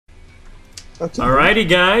Okay. Alrighty,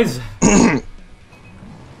 guys.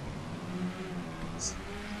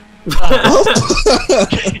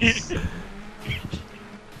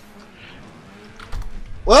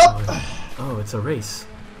 Well. Oh, it's a race.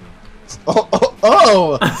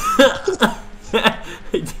 Oh! I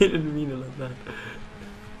didn't mean it like that.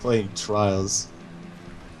 Playing trials.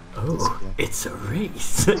 Oh, it's a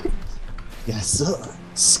race. Yes, sir.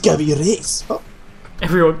 Scabby race. Oh.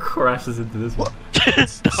 Everyone crashes into this one.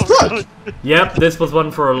 Fuck! Yep, this was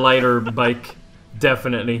one for a lighter bike.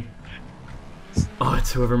 Definitely. Oh,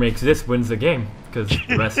 it's whoever makes this wins the game. Because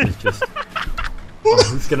the rest is just... Oh,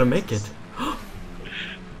 who's gonna make it?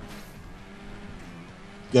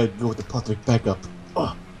 Gotta go with the Patrick backup.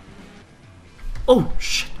 Oh. Oh,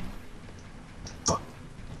 shit. Fuck.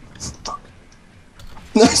 Fuck.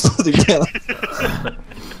 Nice Patrick backup.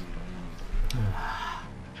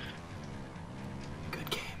 Good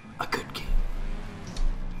game. A good game.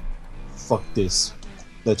 Fuck this.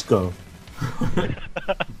 Let's go.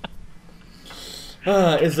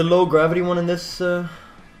 Is the low gravity one in this? Yeah,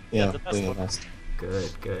 the best playing one. last. Good,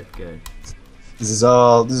 good, good. This is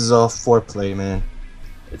all foreplay, man.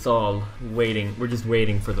 It's all waiting. We're just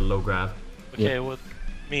waiting for the low grav. Okay, with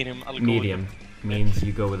medium, I'll go Medium means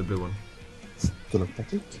you go with the blue one. Good luck,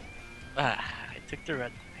 Patrick. I took the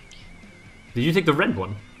red bike. Did you take the red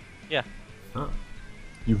one? Yeah. Oh,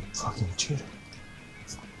 You fucking cheater.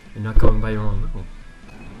 you're not going by your own rule.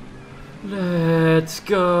 Let's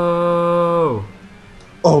go!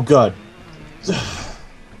 Oh god.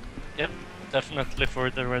 Yep, definitely for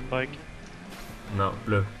the red bike. No,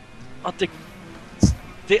 blue. Oh, the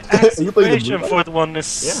You playing the blue acceleration bike? for the one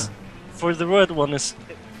is Yeah. for the red one is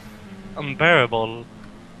unbearable.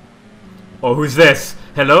 Oh, who's this?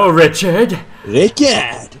 Hello, Richard!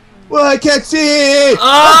 Rickard! Well, I can't see!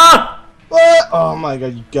 Ah! What? Oh my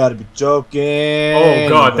god, you gotta be joking! Oh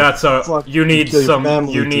god, that's a... Fuck, You need kill your some...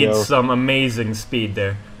 family, You need Theo. some amazing speed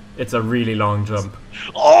there. It's a really long jump.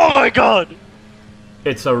 Oh my god!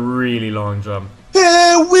 It's a really long jump.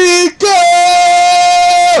 Here we go!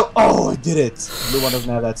 Oh, I did it! Blue one doesn't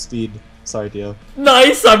have that speed. Sorry, Theo.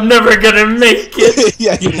 Nice! I'm never gonna make it!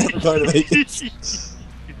 Yeah, you're never going to make it.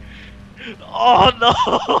 Oh no!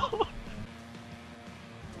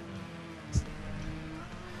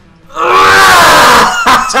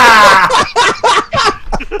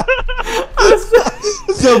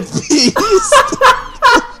 The beast!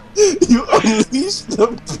 You unleashed the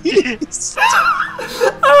beast! I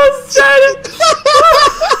was trying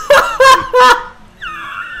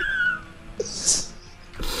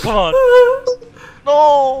Come on!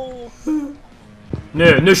 No!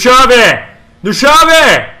 Nu kör vi! Nu kör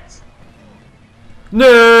vi!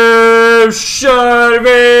 Nu kör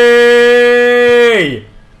vi!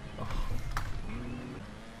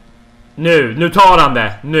 Nu tar han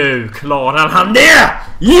det. Nu klarar han det!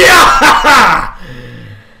 Ja!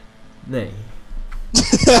 Nej. I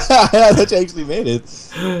thought you actually made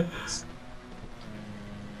it.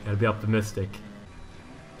 Gotta be optimistic.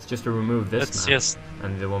 It's just to remove this Let's map just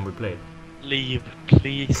and the one we played. leave,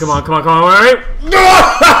 please. Come on, come on, come on, wait!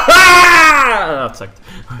 That sucked.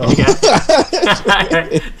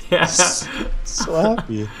 Yeah. So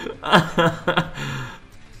happy.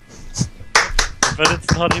 But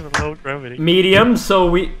it's not even low gravity. Medium, so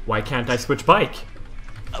we... Why can't I switch bike?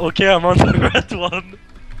 Okay, I'm on the red one.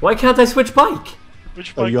 Why can't I switch bike?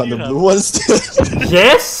 Which Are bike you on do the you blue have? one still?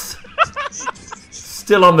 Yes!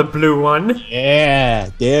 Still on the blue one. Yeah,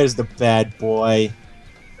 there's the bad boy.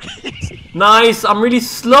 Nice, I'm really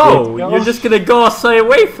slow. There you go. You're just gonna go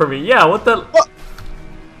away from me. Yeah, what the... What?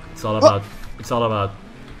 It's all about... It's all about...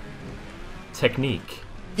 technique.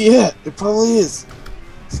 Yeah, it probably is.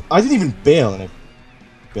 I didn't even bail and I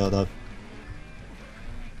bailed out.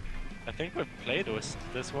 I think we played with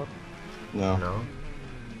this one. No. No.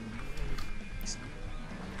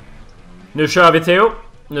 Nu kör vi, Theo.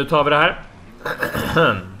 Nu tar vi det här.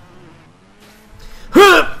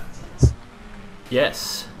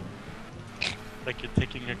 Yes. Like you're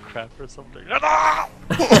taking a crap or something.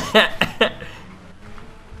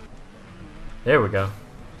 There we go.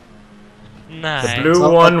 Nice. The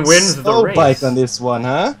blue one wins the slow race. bike on this one,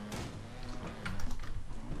 huh?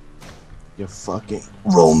 You fucking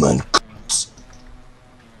Roman.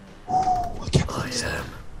 I can't believe that.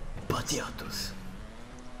 Patiatus.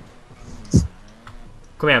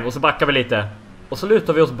 Kom igen, och så backar vi lite. Och så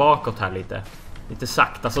lutar vi oss bakåt här lite. Lite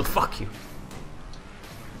sakta, så fuck you.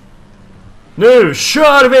 Nu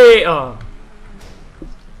kör vi! Oh.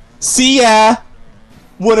 See ya!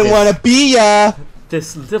 Wouldn't Yes. wanna be ya!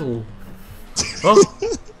 This little... Oh.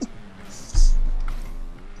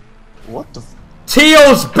 What the f-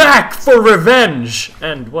 Theo's back for revenge!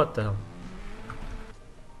 And what the hell?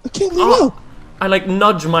 I can't leave out. I like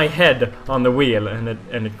nudge my head on the wheel and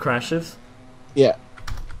it crashes. Yeah.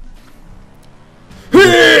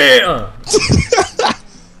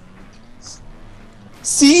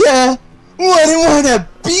 See ya! Wanna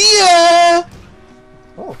be ya!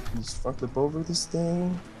 Oh, just front flip over this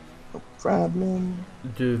thing. No problem.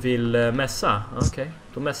 Du vill messa? Okej,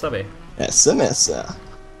 då messar vi. Messa.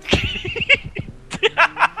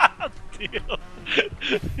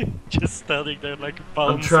 Just standing there like a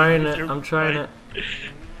bouncer. I'm trying it.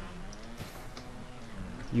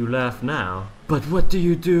 You laugh now, but what do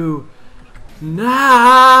you do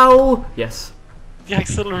now? Yes. The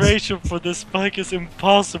acceleration for this bike is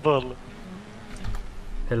impossible.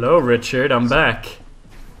 Hello, Richard. I'm back.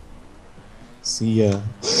 See ya.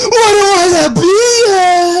 Wanna be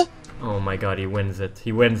ya! Oh my God, he wins it.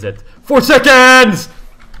 He wins it. 4 seconds.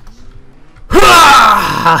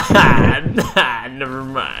 Never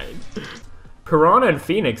mind. Piranha and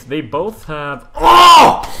Phoenix, they both have.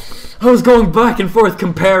 Oh! I was going back and forth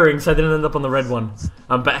comparing, so I didn't end up on the red one.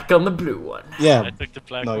 I'm back on the blue one. Yeah. I took the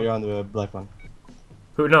black No, one. you're on the black one.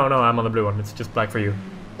 Who? No, I'm on the blue one. It's just black for you.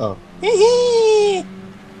 Oh.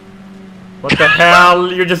 What the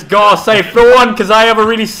hell? You're just gonna say for one because I have a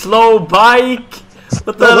really slow bike?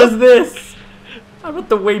 What the hell is this? I'm at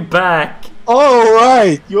the way back. Oh,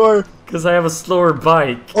 right. You're. Because I have a slower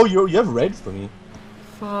bike. Oh, you have red for me.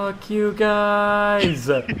 Fuck you guys.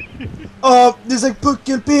 There's like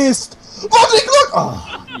fucking pissed. Look!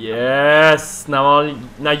 Oh. Yes. Now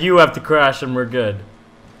you have to crash and we're good.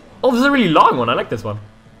 Oh, this is a really long one. I like this one.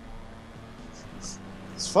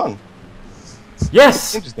 It's fun.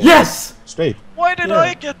 Yes. Interesting. Yes. Straight. Why did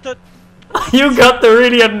I get that? You got the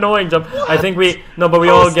really annoying jump. What? I think we but we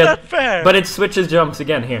all get. That fair? But it switches jumps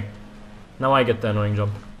again here. Now I get the annoying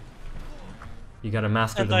jump. You gotta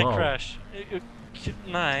master And them I all. crash.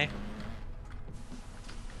 Nah.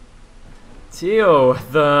 Theo,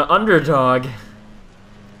 the underdog.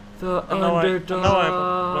 The Now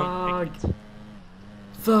underdog.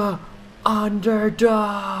 The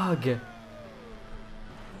underdog.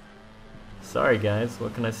 Sorry, guys.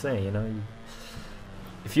 What can I say? You know,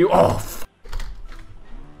 if you oh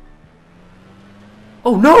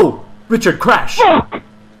no, Richard, crash.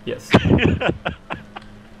 Yes.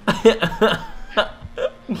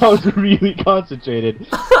 I was really concentrated.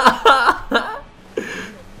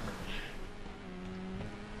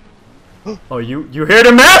 Oh, you hear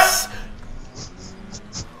the mess?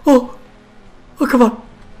 Oh, come on.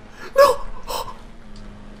 No.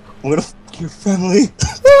 I'm gonna fuck your family.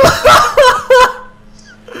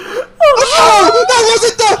 Oh, that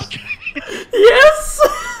wasn't the. Yes.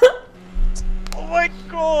 Oh my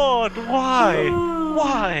god! Why?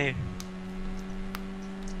 Why?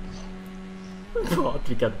 God,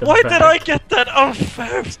 you got the Why back. did I get that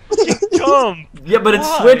unfair jump? Yeah, but it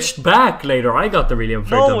Why? switched back later. I got the really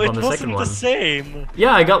unfair No, jump it on the wasn't second the one. same.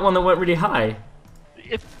 Yeah, I got one that went really high.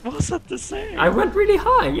 It wasn't the same. I went really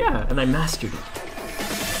high, yeah, and I mastered it.